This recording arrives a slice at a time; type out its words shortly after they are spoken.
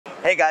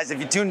Hey guys, if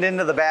you tuned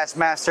into the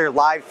Bassmaster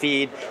live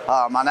feed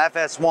on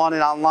FS1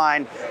 and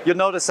online, you'll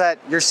notice that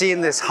you're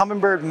seeing this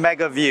Humminbird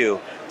Mega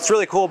View. What's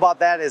really cool about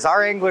that is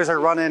our anglers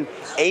are running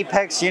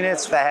Apex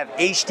units that have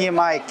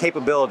HDMI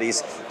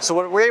capabilities. So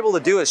what we're able to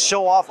do is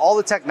show off all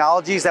the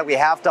technologies that we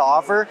have to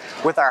offer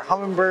with our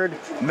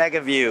Humminbird Mega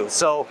View.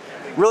 So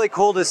really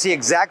cool to see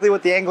exactly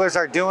what the anglers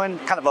are doing,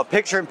 kind of a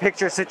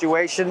picture-in-picture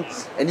situation,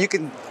 and you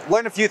can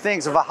learn a few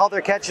things about how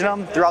they're catching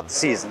them throughout the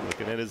season.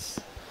 Looking at his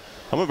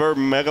Humminbird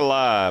Mega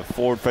Live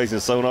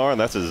forward-facing sonar,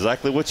 and that's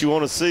exactly what you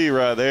want to see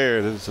right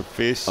there. There's a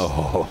fish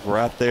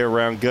right there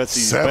around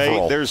Gutsy's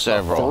bait. There's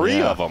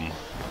three of them.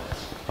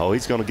 Oh,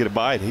 he's going to get a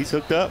bite. He's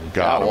hooked up.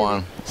 Got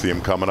one. See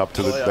him coming up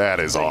to the. That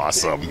is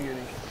awesome.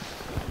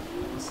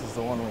 This is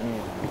the one we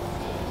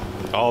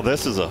need. Oh,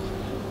 this is a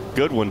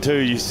good one too.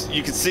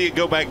 You can see it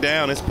go back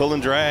down. It's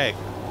pulling drag.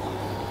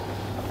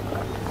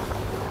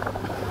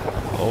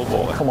 Oh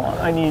boy! Come on,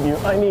 I need you.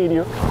 I need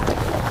you.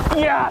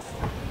 Yes!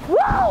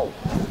 Woo!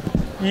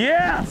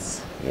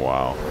 Yes!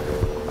 Wow.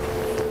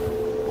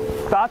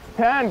 That's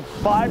 10.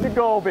 5 to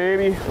go,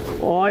 baby.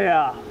 Oh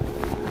yeah.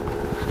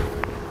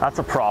 That's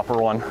a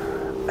proper one.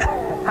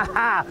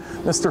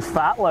 Mr.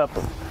 Fat Lip.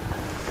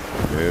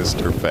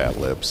 Mr. Fat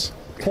Lips.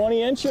 20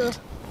 incher.